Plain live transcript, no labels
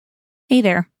Hey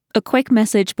there. A quick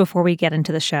message before we get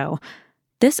into the show.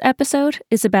 This episode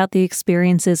is about the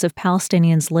experiences of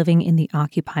Palestinians living in the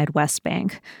occupied West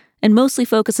Bank, and mostly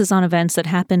focuses on events that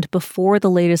happened before the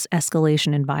latest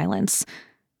escalation in violence.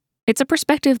 It's a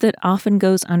perspective that often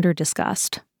goes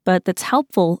under-discussed, but that's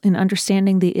helpful in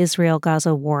understanding the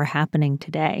Israel-Gaza war happening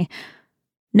today.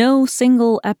 No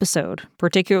single episode,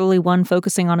 particularly one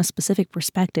focusing on a specific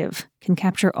perspective, can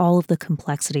capture all of the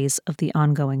complexities of the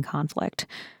ongoing conflict.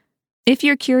 If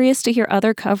you're curious to hear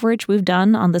other coverage we've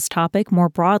done on this topic more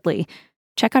broadly,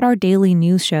 check out our daily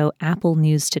news show, Apple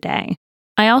News Today.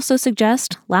 I also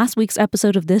suggest last week's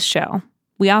episode of this show.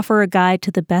 We offer a guide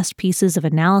to the best pieces of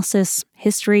analysis,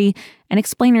 history, and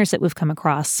explainers that we've come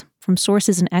across from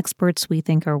sources and experts we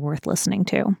think are worth listening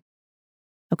to.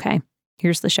 Okay,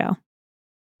 here's the show.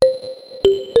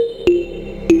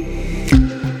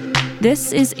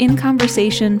 This is In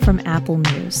Conversation from Apple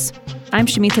News. I'm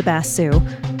Shamita Basu.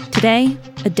 Today,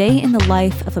 a day in the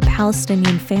life of a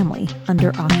Palestinian family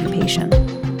under occupation.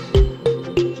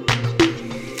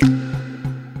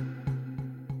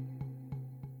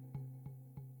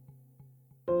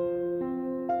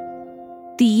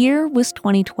 The year was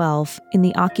 2012 in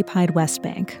the occupied West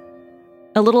Bank.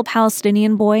 A little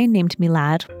Palestinian boy named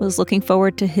Milad was looking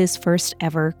forward to his first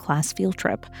ever class field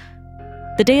trip.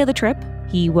 The day of the trip,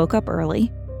 he woke up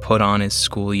early, put on his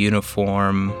school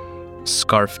uniform,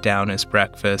 scarfed down his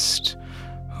breakfast,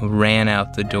 ran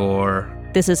out the door.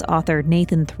 This is author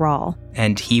Nathan Thrall.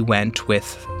 And he went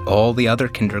with all the other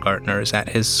kindergartners at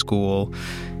his school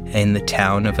in the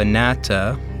town of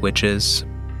Anata, which is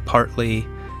partly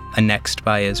annexed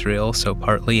by Israel, so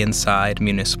partly inside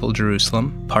municipal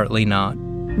Jerusalem, partly not.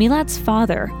 Milad's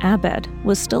father, Abed,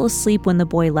 was still asleep when the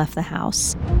boy left the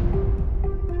house.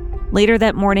 Later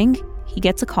that morning, he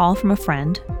gets a call from a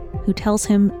friend who tells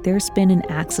him there's been an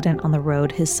accident on the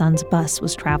road his son's bus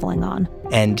was traveling on.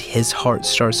 And his heart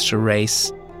starts to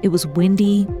race. It was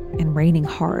windy and raining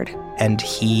hard. And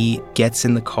he gets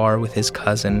in the car with his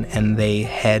cousin and they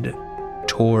head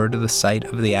toward the site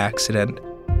of the accident.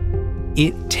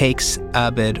 It takes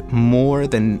Abed more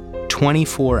than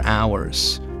 24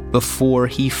 hours before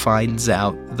he finds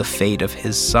out the fate of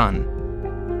his son.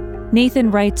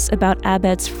 Nathan writes about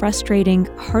Abed's frustrating,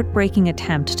 heartbreaking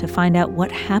attempt to find out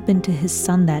what happened to his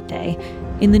son that day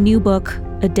in the new book,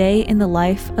 A Day in the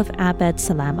Life of Abed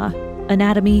Salama,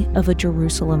 Anatomy of a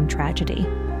Jerusalem Tragedy.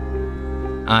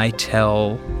 I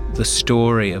tell the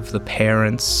story of the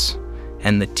parents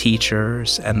and the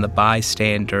teachers and the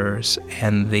bystanders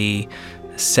and the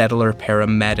settler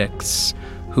paramedics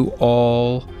who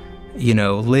all,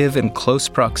 live in close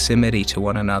proximity to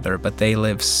one another, but they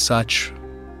live such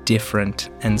different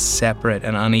and separate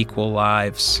and unequal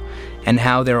lives, and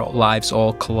how their lives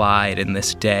all collide in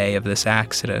this day of this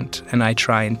accident. And I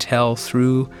try and tell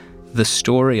through the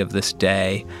story of this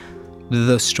day,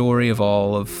 the story of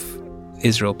all of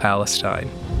Israel-Palestine.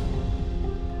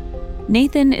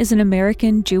 Nathan is an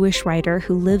American Jewish writer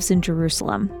who lives in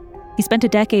Jerusalem. He spent a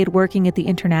decade working at the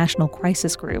International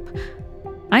Crisis Group.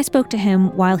 I spoke to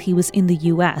him while he was in the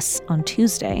U.S. on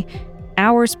Tuesday,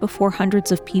 hours before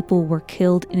hundreds of people were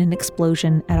killed in an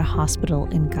explosion at a hospital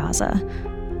in Gaza.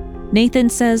 Nathan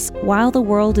says while the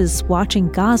world is watching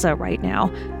Gaza right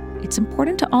now, it's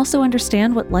important to also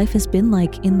understand what life has been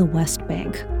like in the West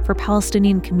Bank for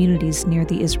Palestinian communities near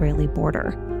the Israeli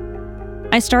border.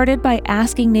 I started by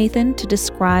asking Nathan to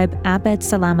describe Abed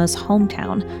Salama's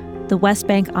hometown, the West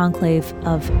Bank enclave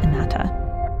of Anata.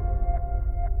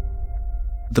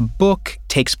 The book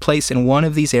takes place in one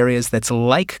of these areas that's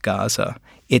like Gaza.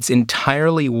 It's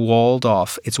entirely walled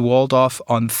off. It's walled off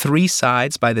on three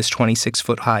sides by this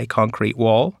 26-foot-high concrete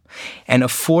wall, and a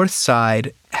fourth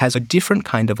side has a different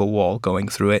kind of a wall going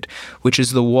through it, which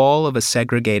is the wall of a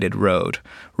segregated road,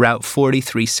 Route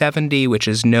 4370, which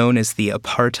is known as the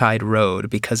Apartheid Road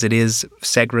because it is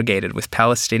segregated with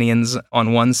Palestinians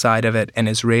on one side of it and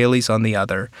Israelis on the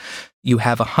other. You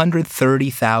have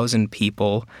 130,000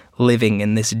 people living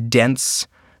in this dense,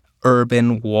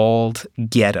 urban, walled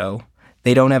ghetto.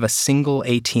 They don't have a single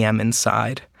ATM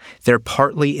inside. They're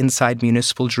partly inside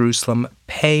municipal Jerusalem,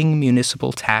 paying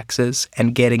municipal taxes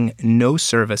and getting no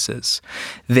services.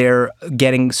 They're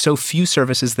getting so few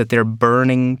services that they're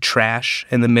burning trash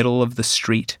in the middle of the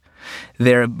street.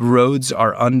 Their roads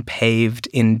are unpaved,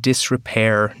 in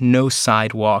disrepair, no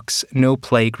sidewalks, no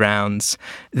playgrounds.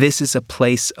 This is a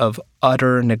place of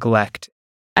utter neglect.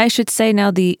 I should say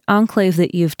now the enclave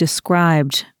that you've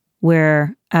described,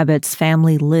 where Abed's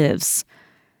family lives,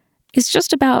 is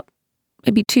just about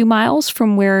maybe 2 miles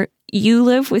from where you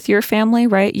live with your family,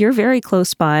 right? You're very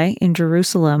close by in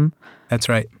Jerusalem. That's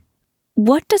right.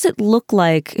 What does it look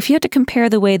like if you had to compare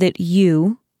the way that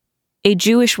you, a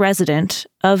Jewish resident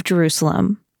of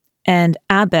Jerusalem, and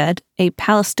Abed, a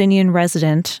Palestinian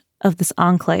resident of this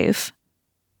enclave,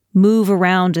 move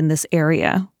around in this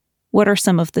area? What are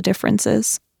some of the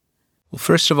differences? Well,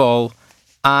 first of all,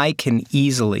 I can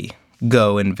easily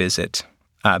go and visit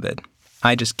Abed.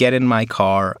 I just get in my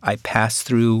car, I pass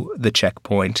through the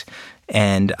checkpoint,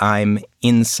 and I'm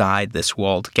inside this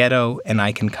walled ghetto, and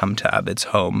I can come to Abed's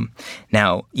home.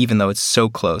 Now, even though it's so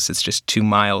close, it's just 2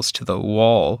 miles to the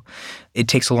wall, it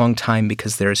takes a long time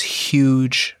because there's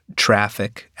huge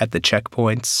traffic at the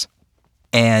checkpoints,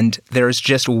 and there's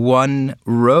just one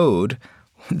road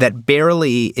that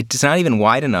it's not even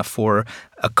wide enough for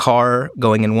a car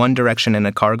going in one direction and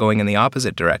a car going in the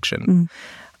opposite direction.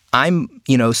 I'm,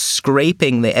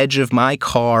 scraping the edge of my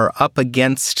car up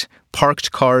against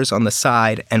parked cars on the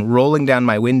side and rolling down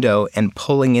my window and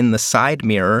pulling in the side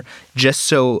mirror just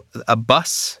so a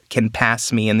bus can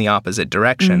pass me in the opposite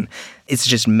direction. It's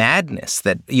just madness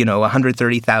that,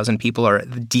 130,000 people are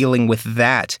dealing with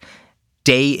that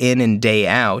day in and day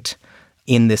out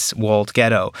in this walled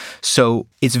ghetto. So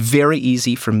it's very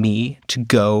easy for me to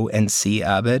go and see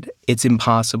Abed. It's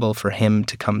impossible for him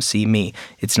to come see me.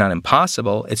 It's not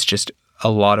impossible. It's just a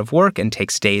lot of work and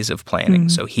takes days of planning.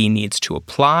 So he needs to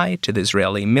apply to the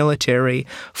Israeli military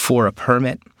for a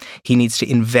permit. He needs to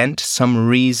invent some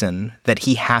reason that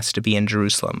he has to be in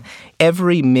Jerusalem.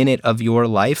 Every minute of your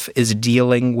life is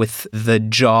dealing with the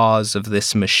jaws of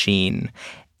this machine,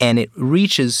 and it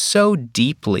reaches so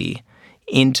deeply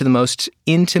into the most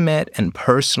intimate and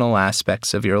personal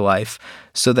aspects of your life,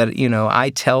 so that, I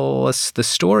tell us the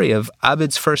story of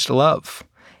Abed's first love.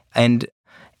 And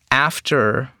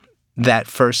after that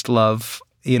first love,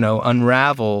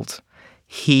 unraveled,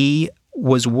 he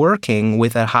was working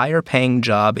with a higher paying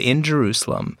job in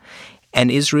Jerusalem, and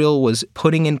Israel was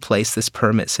putting in place this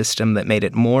permit system that made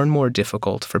it more and more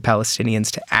difficult for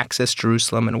Palestinians to access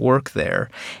Jerusalem and work there.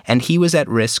 And he was at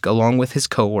risk, along with his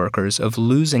co-workers, of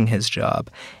losing his job.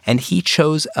 And he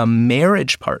chose a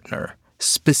marriage partner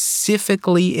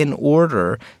specifically in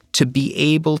order to be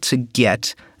able to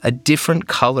get a different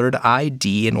colored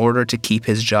ID in order to keep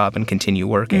his job and continue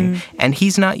working. And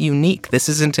he's not unique. This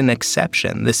isn't an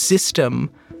exception. The system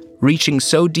reaching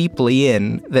so deeply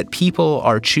in that people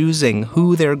are choosing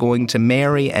who they're going to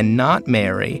marry and not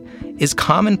marry is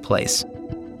commonplace.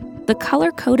 The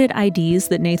color-coded IDs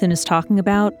that Nathan is talking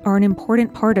about are an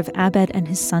important part of Abed and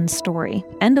his son's story,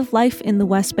 and of life in the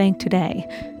West Bank today.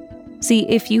 See,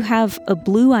 if you have a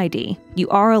blue ID, you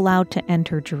are allowed to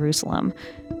enter Jerusalem.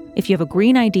 If you have a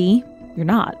green ID, you're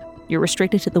not. You're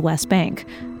restricted to the West Bank.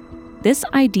 This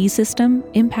ID system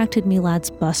impacted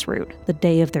Milad's bus route the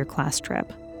day of their class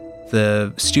trip.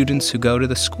 The students who go to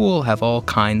the school have all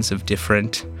kinds of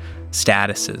different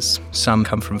statuses. Some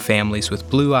come from families with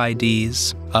blue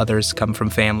IDs, others come from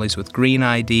families with green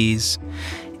IDs,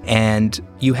 and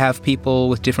you have people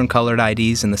with different colored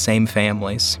IDs in the same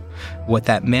families. What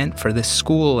that meant for this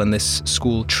school and this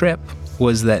school trip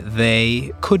was that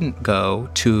they couldn't go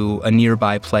to a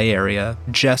nearby play area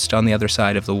just on the other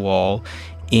side of the wall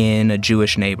in a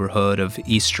Jewish neighborhood of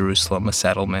East Jerusalem, a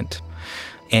settlement.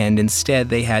 And instead,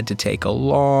 they had to take a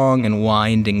long and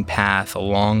winding path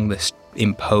along this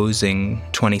imposing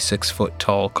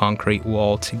 26-foot-tall concrete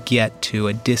wall to get to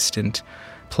a distant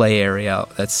play area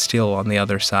that's still on the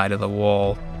other side of the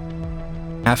wall.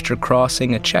 After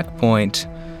crossing a checkpoint,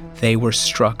 they were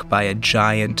struck by a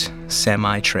giant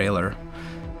semi-trailer,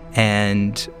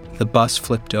 and the bus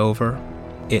flipped over.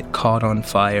 It caught on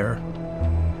fire.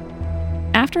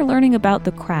 After learning about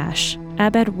the crash,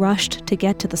 Abed rushed to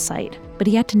get to the site, but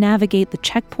he had to navigate the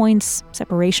checkpoints,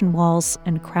 separation walls,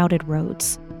 and crowded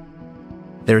roads.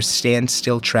 There's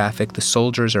standstill traffic. The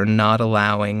soldiers are not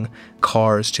allowing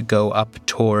cars to go up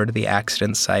toward the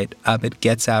accident site. Abed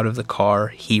gets out of the car.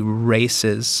 He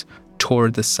races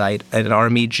toward the site. An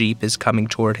army jeep is coming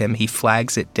toward him. He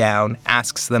flags it down,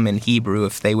 asks them in Hebrew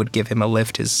if they would give him a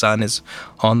lift. His son is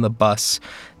on the bus.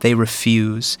 They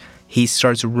refuse. He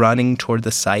starts running toward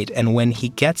the site, and when he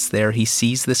gets there, he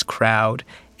sees this crowd,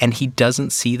 and he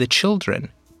doesn't see the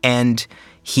children. And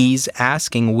he's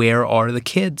asking, where are the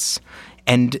kids?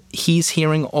 And he's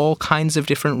hearing all kinds of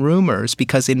different rumors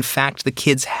because, in fact, the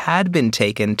kids had been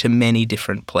taken to many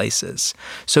different places.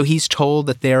 So he's told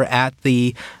that they're at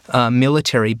the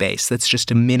military base that's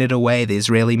just a minute away, the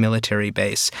Israeli military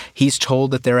base. He's told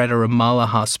that they're at a Ramallah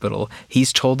hospital.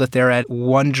 He's told that they're at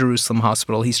one Jerusalem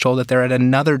hospital. He's told that they're at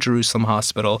another Jerusalem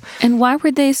hospital. And why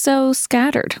were they so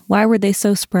scattered? Why were they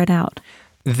so spread out?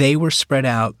 They were spread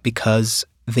out because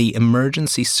the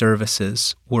emergency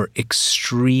services were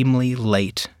extremely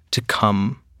late to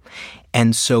come,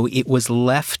 And so it was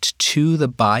left to the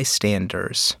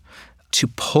bystanders to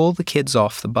pull the kids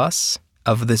off the bus,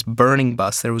 of this burning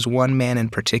bus. There was one man in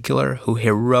particular who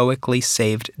heroically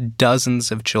saved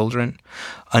dozens of children.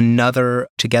 Another,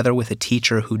 together with a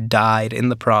teacher who died in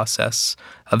the process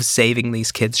of saving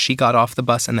these kids, she got off the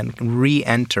bus and then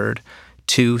re-entered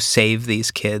to save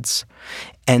these kids.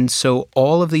 And so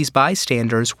all of these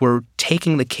bystanders were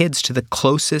taking the kids to the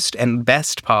closest and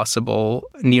best possible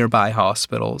nearby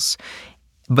hospitals.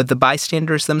 But the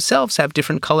bystanders themselves have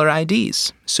different color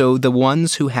IDs. So the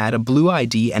ones who had a blue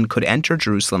ID and could enter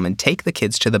Jerusalem and take the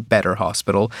kids to the better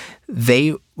hospital,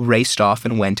 they raced off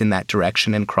and went in that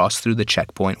direction and crossed through the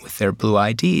checkpoint with their blue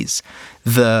IDs.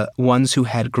 The ones who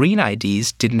had green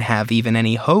IDs didn't have even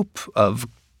any hope of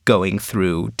going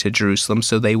through to Jerusalem,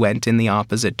 so they went in the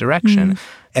opposite direction.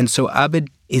 And so Abed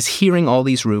is hearing all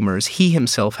these rumors. He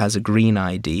himself has a green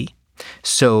ID.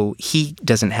 So he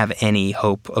doesn't have any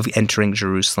hope of entering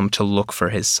Jerusalem to look for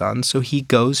his son. So he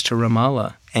goes to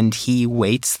Ramallah and he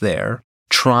waits there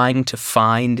trying to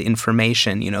find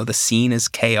information. You know, the scene is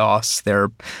chaos. There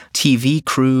are TV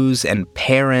crews and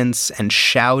parents and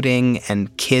shouting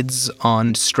and kids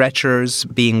on stretchers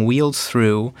being wheeled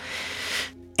through.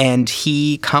 And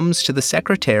he comes to the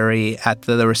secretary at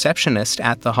the receptionist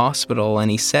at the hospital and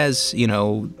he says, you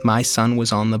know, my son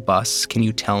was on the bus. Can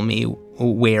you tell me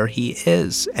where he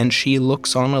is? And she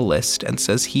looks on a list and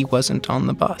says he wasn't on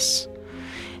the bus.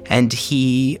 And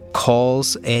he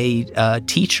calls a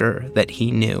teacher that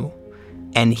he knew.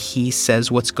 And he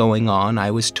says, what's going on?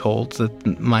 I was told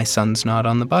that my son's not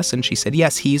on the bus. And she said,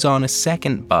 yes, he's on a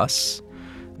second bus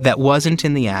that wasn't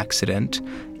in the accident.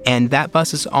 And that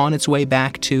bus is on its way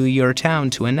back to your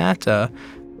town, to Anata.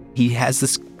 He has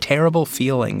this terrible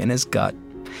feeling in his gut,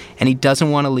 and he doesn't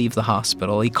want to leave the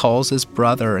hospital. He calls his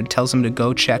brother and tells him to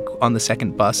go check on the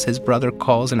second bus. His brother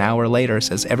calls an hour later,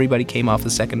 says, everybody came off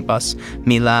the second bus.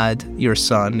 Milad, your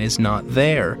son, is not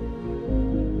there.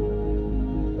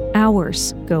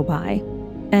 Hours go by,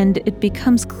 and it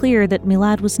becomes clear that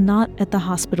Milad was not at the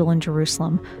hospital in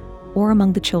Jerusalem or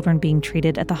among the children being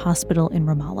treated at the hospital in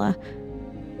Ramallah.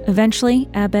 Eventually,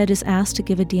 Abed is asked to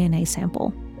give a DNA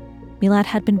sample. Milad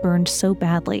had been burned so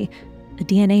badly, a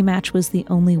DNA match was the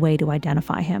only way to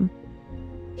identify him.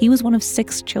 He was one of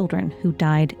 6 children who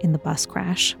died in the bus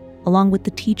crash, along with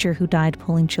the teacher who died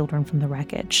pulling children from the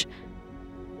wreckage.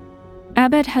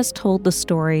 Abed has told the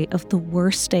story of the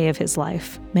worst day of his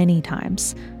life many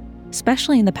times,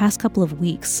 especially in the past couple of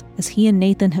weeks, as he and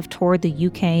Nathan have toured the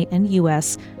UK and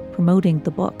US promoting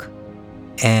the book.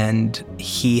 And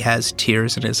he has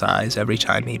tears in his eyes every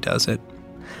time he does it.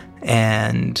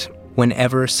 And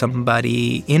whenever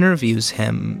somebody interviews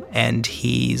him and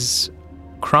he's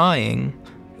crying,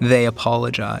 they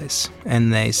apologize.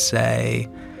 And they say,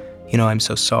 you know, I'm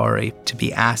so sorry to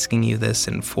be asking you this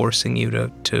and forcing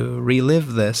you to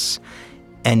relive this.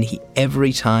 And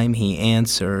every time he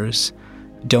answers,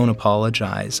 don't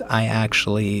apologize. I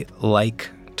actually like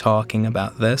talking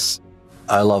about this.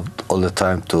 I loved all the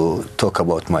time to talk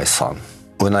about my son.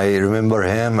 When I remember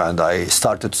him and I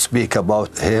started to speak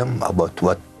about him, about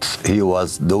what he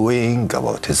was doing,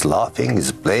 about his laughing,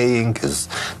 his playing, his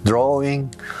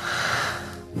drawing,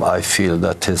 I feel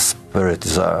that his spirit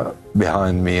is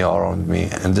behind me, around me.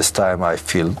 And this time I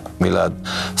feel Milad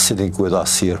sitting with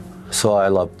us here. So I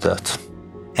loved that.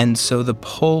 And so the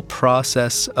whole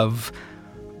process of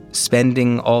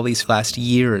spending all these last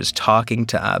years talking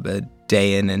to Abed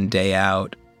day in and day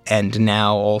out, and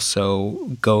now also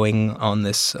going on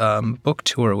this book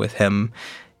tour with him,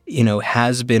 you know,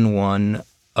 has been one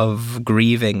of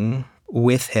grieving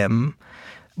with him.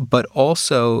 But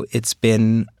also it's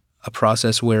been a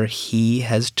process where he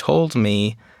has told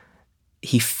me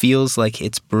he feels like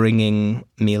it's bringing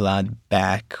Milad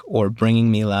back or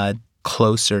bringing Milad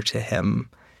closer to him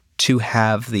to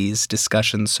have these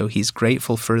discussions. So he's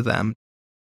grateful for them.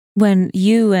 When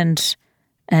you and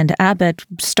Abed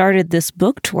started this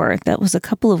book tour, that was a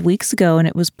couple of weeks ago, and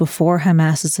it was before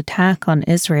Hamas's attack on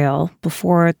Israel,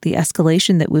 before the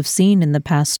escalation that we've seen in the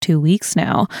past 2 weeks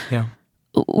now. Yeah.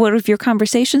 What have your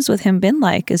conversations with him been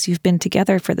like as you've been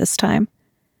together for this time?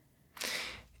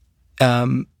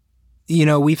 You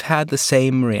know, we've had the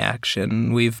same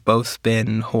reaction. We've both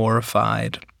been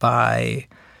horrified by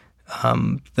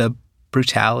the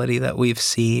brutality that we've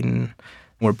seen.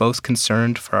 We're both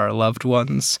concerned for our loved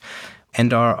ones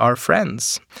and our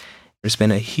friends. There's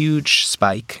been a huge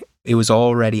spike. It was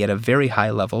already at a very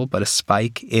high level, but a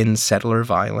spike in settler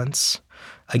violence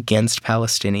against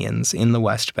Palestinians in the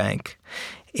West Bank.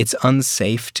 It's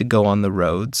unsafe to go on the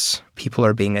roads. People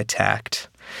are being attacked.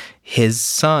 His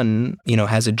son, you know,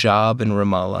 has a job in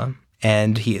Ramallah,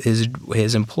 And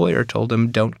his employer told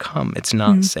him, don't come. It's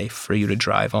not safe for you to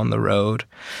drive on the road.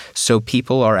 So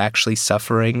people are actually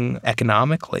suffering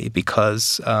economically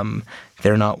because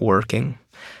they're not working.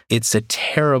 It's a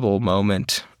terrible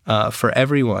moment for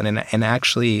everyone. And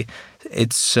actually,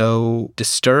 it's so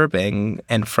disturbing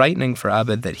and frightening for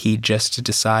Abed that he just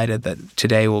decided that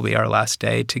today will be our last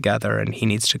day together and he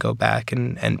needs to go back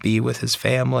and be with his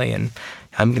family. And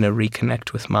I'm going to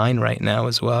reconnect with mine right now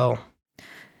as well.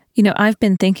 You know, I've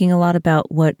been thinking a lot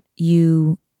about what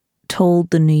you told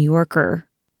the New Yorker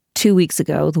 2 weeks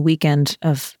ago, the weekend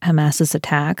of Hamas's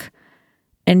attack.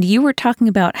 And you were talking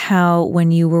about how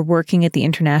when you were working at the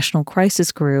International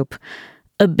Crisis Group,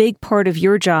 a big part of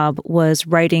your job was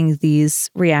writing these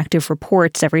reactive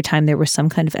reports every time there was some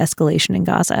kind of escalation in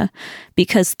Gaza,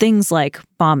 because things like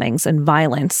bombings and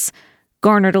violence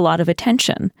garnered a lot of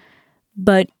attention.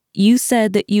 But you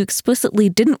said that you explicitly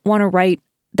didn't want to write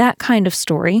that kind of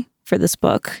story for this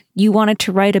book. You wanted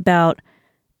to write about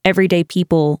everyday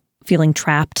people feeling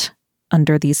trapped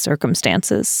under these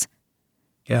circumstances.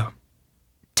 Yeah.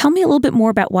 Tell me a little bit more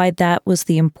about why that was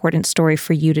the important story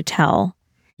for you to tell.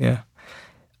 Yeah.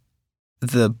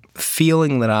 The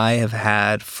feeling that I have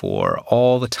had for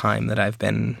all the time that I've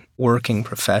been working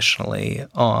professionally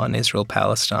on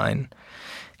Israel-Palestine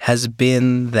has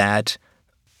been that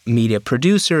media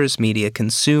producers, media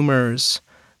consumers,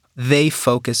 they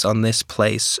focus on this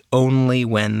place only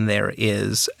when there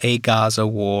is a Gaza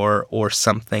war or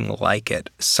something like it,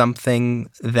 something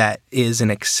that is an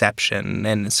exception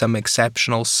and some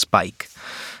exceptional spike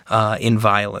in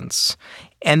violence.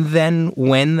 And then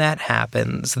when that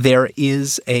happens, there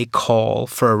is a call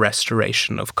for a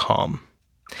restoration of calm.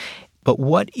 But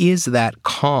what is that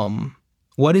calm?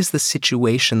 What is the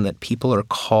situation that people are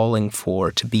calling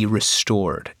for to be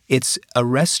restored? It's a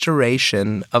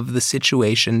restoration of the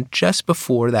situation just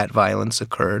before that violence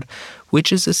occurred,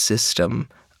 which is a system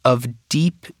of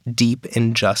deep, deep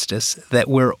injustice that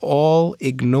we're all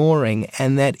ignoring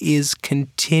and that is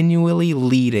continually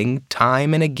leading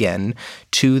time and again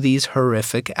to these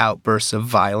horrific outbursts of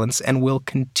violence and will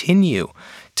continue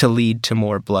to lead to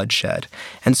more bloodshed.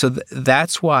 And so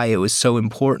that's why it was so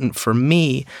important for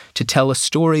me to tell a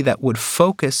story that would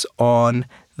focus on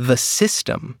the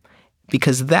system,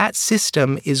 because that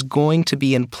system is going to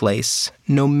be in place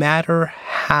no matter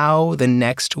how the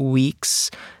next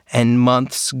weeks and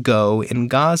months go in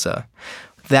Gaza.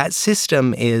 That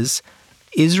system is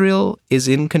Israel is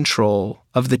in control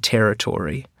of the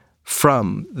territory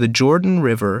from the Jordan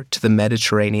River to the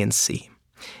Mediterranean Sea.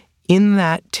 In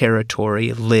that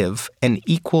territory live an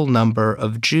equal number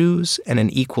of Jews and an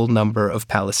equal number of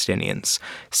Palestinians.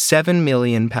 7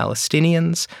 million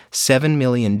Palestinians, 7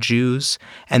 million Jews,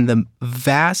 and the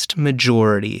vast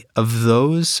majority of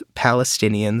those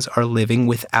Palestinians are living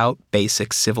without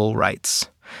basic civil rights.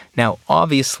 Now,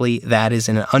 obviously, that is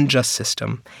an unjust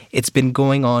system. It's been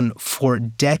going on for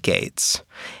decades.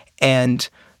 And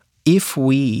if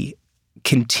we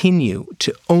continue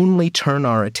to only turn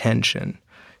our attention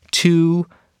to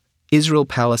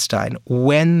Israel-Palestine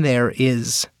when there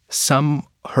is some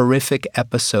horrific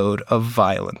episode of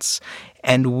violence,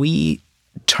 and we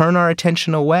turn our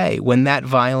attention away when that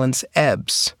violence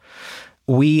ebbs,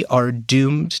 we are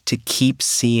doomed to keep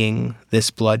seeing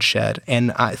this bloodshed.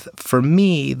 And for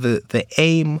me, the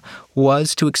aim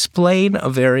was to explain a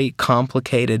very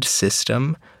complicated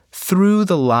system through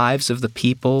the lives of the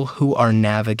people who are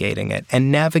navigating it,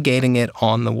 and navigating it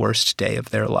on the worst day of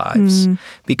their lives.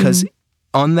 Because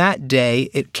on that day,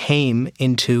 it came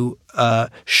into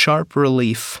sharp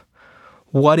relief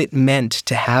what it meant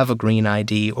to have a green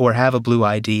ID or have a blue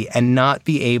ID and not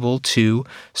be able to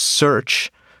search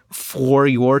for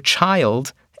your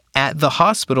child at the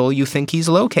hospital you think he's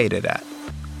located at.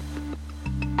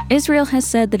 Israel has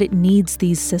said that it needs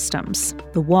these systems,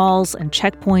 the walls and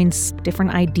checkpoints,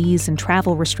 different IDs and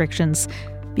travel restrictions,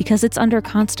 because it's under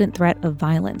constant threat of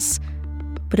violence.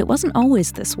 But it wasn't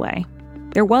always this way.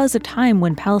 There was a time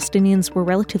when Palestinians were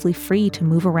relatively free to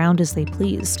move around as they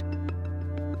pleased.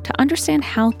 To understand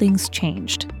how things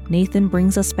changed, Nathan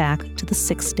brings us back to the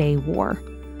Six-Day War.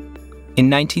 In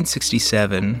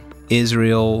 1967,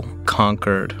 Israel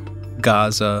conquered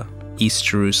Gaza, East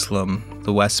Jerusalem,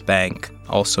 the West Bank,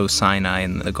 also Sinai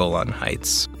and the Golan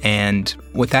Heights. And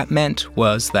what that meant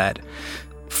was that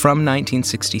from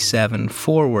 1967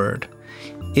 forward,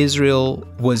 Israel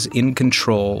was in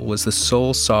control, was the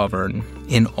sole sovereign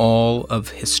in all of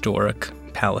historic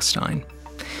Palestine.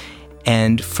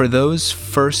 And for those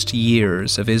first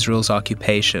years of Israel's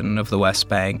occupation of the West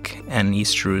Bank and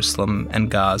East Jerusalem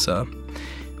and Gaza,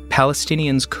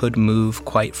 Palestinians could move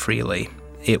quite freely.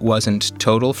 It wasn't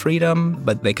total freedom,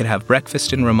 but they could have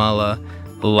breakfast in Ramallah,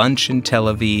 lunch in Tel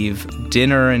Aviv,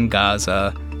 dinner in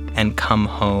Gaza, and come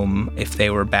home if they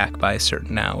were back by a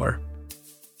certain hour.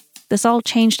 This all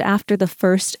changed after the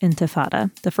First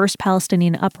Intifada, the first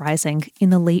Palestinian uprising in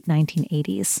the late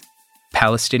 1980s.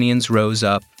 Palestinians rose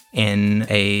up in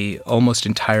a almost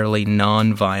entirely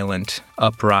non-violent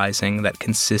uprising that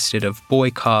consisted of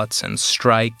boycotts and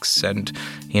strikes and,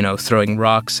 throwing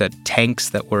rocks at tanks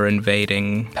that were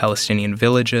invading Palestinian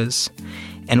villages.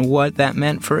 And what that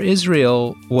meant for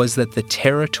Israel was that the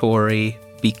territory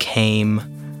became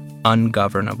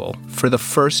ungovernable. For the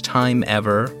first time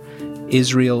ever,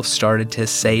 Israel started to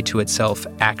say to itself,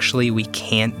 actually, we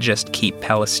can't just keep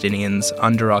Palestinians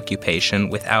under occupation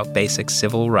without basic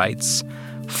civil rights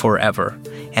forever.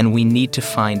 And we need to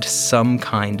find some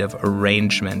kind of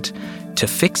arrangement to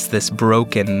fix this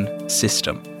broken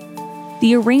system.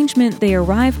 The arrangement they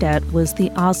arrived at was the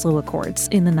Oslo Accords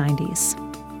in the 90s.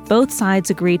 Both sides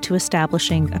agreed to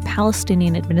establishing a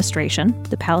Palestinian administration,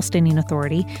 the Palestinian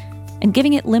Authority, and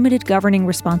giving it limited governing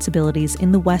responsibilities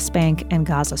in the West Bank and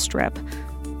Gaza Strip.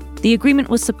 The agreement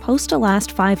was supposed to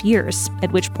last 5 years,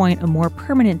 at which point a more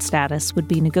permanent status would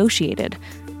be negotiated,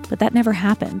 but that never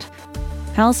happened.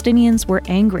 Palestinians were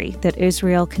angry that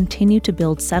Israel continued to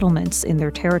build settlements in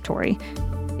their territory.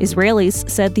 Israelis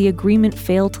said the agreement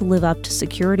failed to live up to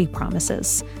security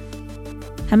promises.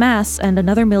 Hamas and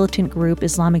another militant group,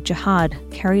 Islamic Jihad,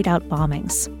 carried out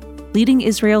bombings, leading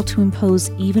Israel to impose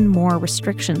even more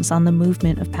restrictions on the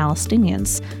movement of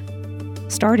Palestinians,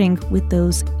 starting with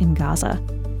those in Gaza.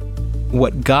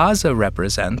 What Gaza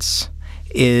represents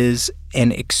is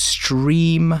an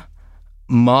extreme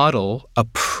model, a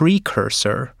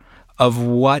precursor of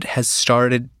what has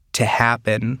started to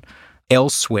happen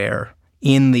elsewhere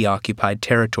in the occupied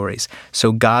territories.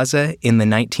 So Gaza in the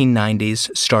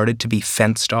 1990s started to be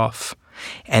fenced off.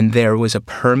 And there was a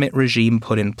permit regime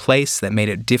put in place that made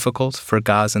it difficult for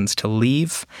Gazans to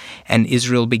leave. And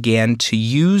Israel began to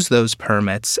use those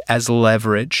permits as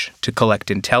leverage to collect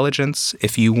intelligence.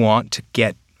 If you want to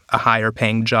get a higher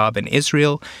paying job in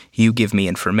Israel, you give me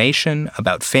information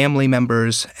about family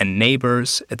members and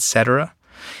neighbors, etc.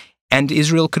 And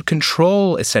Israel could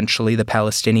control, essentially, the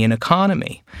Palestinian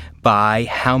economy by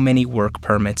how many work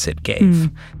permits it gave.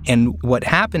 And what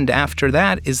happened after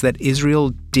that is that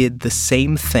Israel did the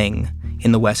same thing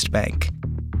in the West Bank.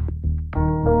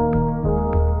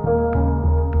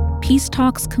 Peace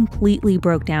talks completely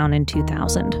broke down in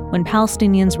 2000 when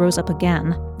Palestinians rose up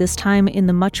again, this time in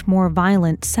the much more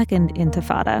violent Second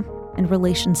Intifada, and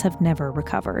relations have never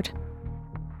recovered.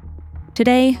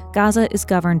 Today, Gaza is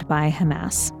governed by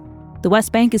Hamas. The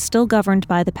West Bank is still governed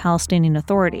by the Palestinian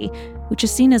Authority, which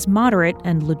is seen as moderate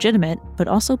and legitimate, but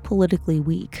also politically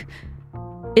weak.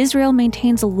 Israel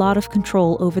maintains a lot of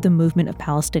control over the movement of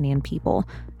Palestinian people,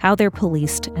 how they're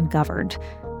policed and governed,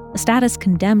 a status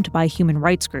condemned by human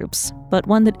rights groups, but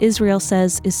one that Israel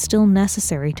says is still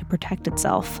necessary to protect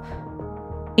itself.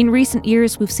 In recent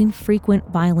years, we've seen frequent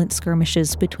violent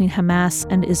skirmishes between Hamas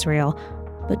and Israel,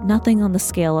 but nothing on the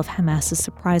scale of Hamas's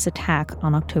surprise attack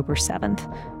on October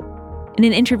 7th. In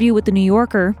an interview with The New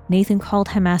Yorker, Nathan called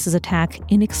Hamas's attack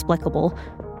inexplicable,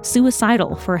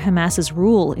 suicidal for Hamas's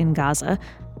rule in Gaza,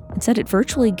 and said it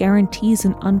virtually guarantees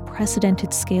an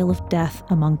unprecedented scale of death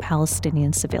among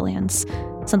Palestinian civilians,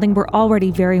 something we're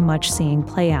already very much seeing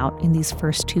play out in these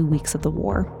first 2 weeks of the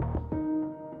war.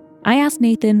 I asked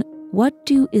Nathan, what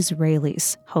do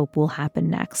Israelis hope will happen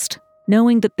next,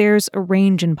 knowing that there's a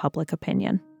range in public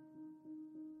opinion?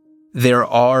 There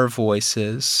are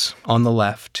voices on the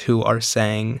left who are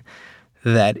saying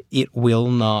that it will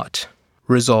not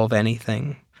resolve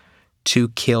anything to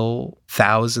kill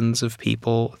thousands of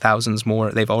people, thousands more.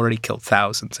 They've already killed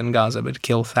thousands in Gaza, but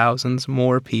kill thousands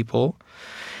more people.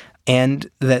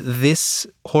 And that this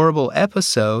horrible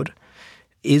episode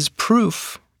is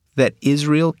proof that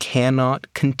Israel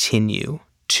cannot continue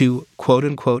to, quote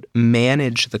unquote,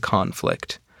 manage the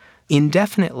conflict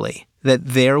indefinitely, that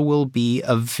there will be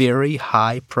a very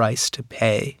high price to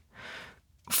pay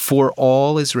for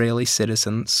all Israeli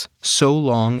citizens so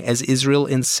long as Israel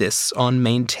insists on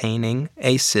maintaining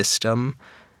a system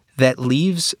that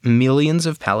leaves millions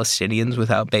of Palestinians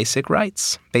without basic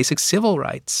rights, basic civil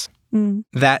rights.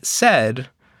 That said,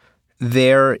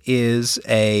 there is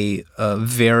a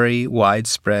very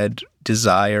widespread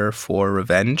desire for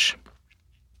revenge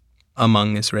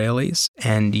among Israelis,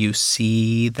 and you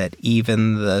see that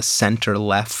even the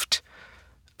center-left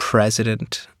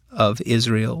president of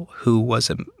Israel, who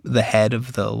was the head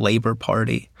of the Labor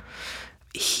Party,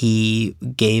 he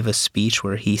gave a speech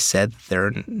where he said there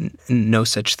are no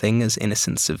such thing as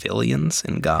innocent civilians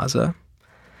in Gaza.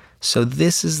 So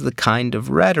this is the kind of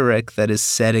rhetoric that is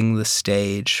setting the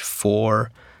stage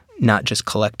for not just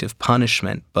collective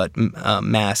punishment, but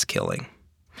mass killing.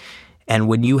 And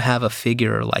when you have a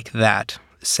figure like that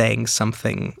saying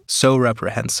something so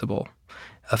reprehensible,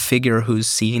 a figure who's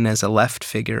seen as a left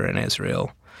figure in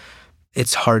Israel,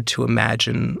 it's hard to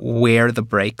imagine where the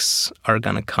brakes are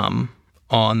going to come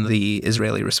on the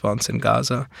Israeli response in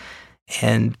Gaza.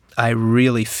 And I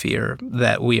really fear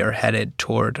that we are headed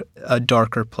toward a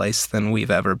darker place than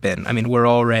we've ever been. I mean, we're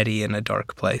already in a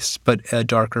dark place, but a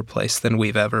darker place than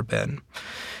we've ever been.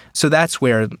 So that's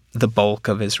where the bulk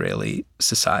of Israeli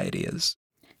society is.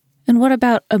 And what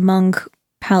about among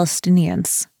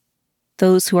Palestinians?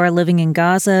 Those who are living in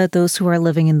Gaza, those who are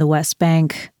living in the West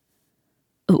Bank?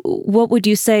 What would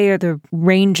you say are the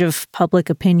range of public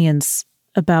opinions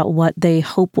about what they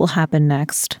hope will happen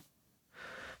next?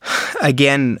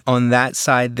 Again, on that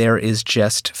side, there is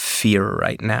just fear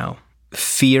right now.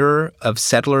 Fear of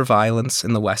settler violence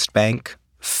in the West Bank,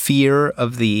 fear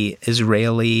of the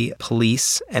Israeli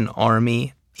police and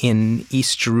army in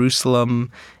East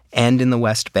Jerusalem and in the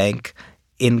West Bank.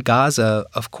 In Gaza,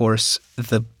 of course,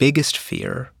 the biggest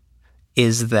fear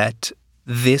is that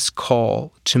this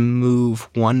call to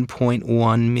move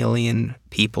 1.1 million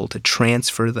people, to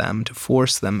transfer them, to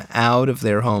force them out of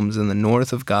their homes in the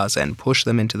north of Gaza and push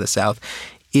them into the south,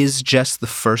 is just the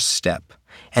first step,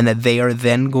 and that they are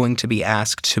then going to be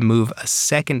asked to move a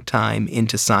second time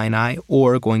into Sinai,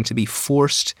 or going to be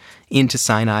forced into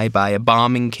Sinai by a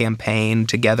bombing campaign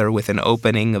together with an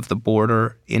opening of the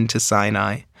border into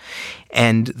Sinai.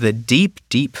 And the deep,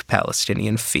 deep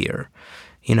Palestinian fear,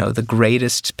 the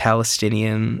greatest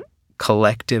Palestinian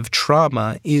collective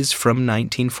trauma is from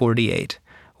 1948,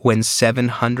 when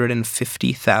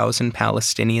 750,000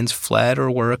 Palestinians fled or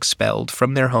were expelled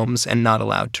from their homes and not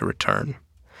allowed to return.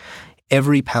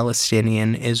 Every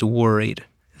Palestinian is worried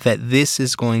that this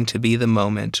is going to be the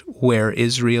moment where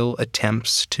Israel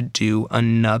attempts to do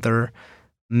another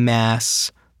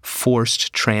mass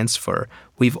forced transfer.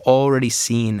 We've already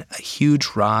seen a huge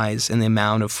rise in the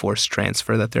amount of forced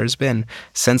transfer that there's been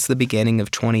since the beginning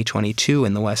of 2022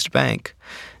 in the West Bank.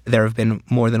 There have been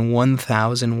more than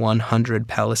 1,100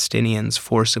 Palestinians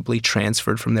forcibly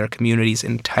transferred from their communities.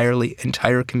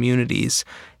 Entire communities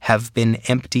have been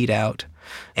emptied out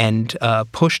and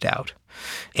pushed out.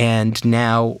 And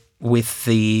now, with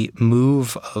the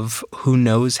move of who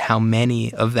knows how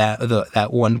many of that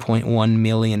 1.1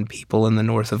 million people in the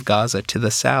north of Gaza to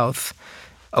the south,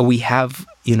 we have,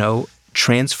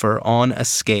 transfer on a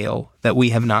scale that we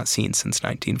have not seen since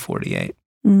 1948.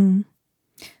 Mm.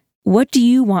 What do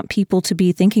you want people to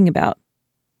be thinking about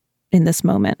in this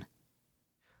moment?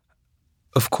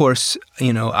 Of course,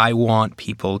 I want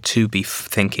people to be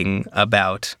thinking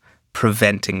about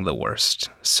preventing the worst.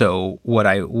 So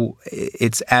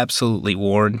it's absolutely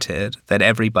warranted that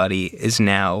everybody is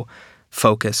now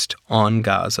focused on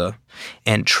Gaza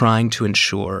and trying to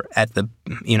ensure at the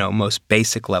most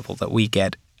basic level that we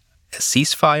get a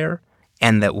ceasefire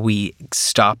and that we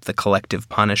stop the collective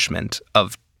punishment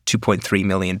of 2.3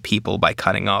 million people by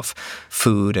cutting off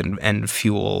food and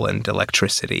fuel and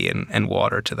electricity and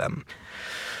water to them.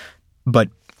 But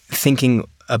thinking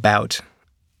about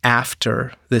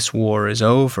after this war is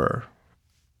over,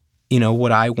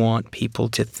 what I want people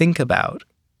to think about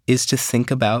is to think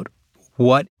about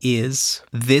what is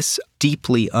this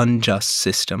deeply unjust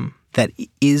system that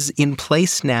is in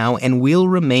place now and will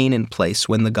remain in place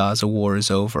when the Gaza war is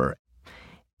over.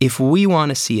 If we want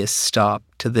to see a stop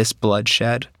to this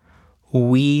bloodshed,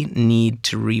 we need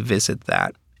to revisit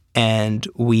that. And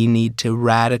we need to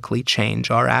radically change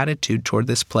our attitude toward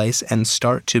this place and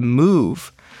start to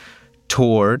move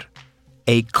toward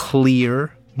a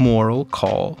clear moral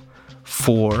call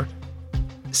for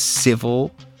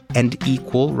civil and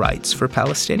equal rights for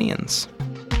Palestinians.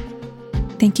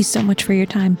 Thank you so much for your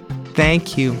time.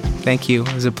 Thank you. Thank you.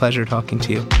 It was a pleasure talking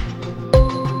to you.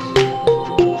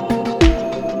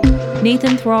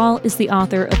 Nathan Thrall is the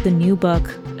author of the new book,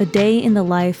 A Day in the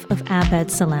Life of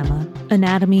Abed Salama,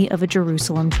 Anatomy of a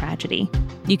Jerusalem Tragedy.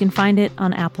 You can find it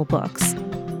on Apple Books.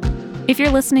 If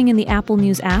you're listening in the Apple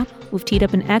News app, we've teed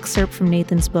up an excerpt from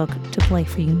Nathan's book to play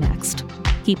for you next.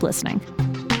 Keep listening.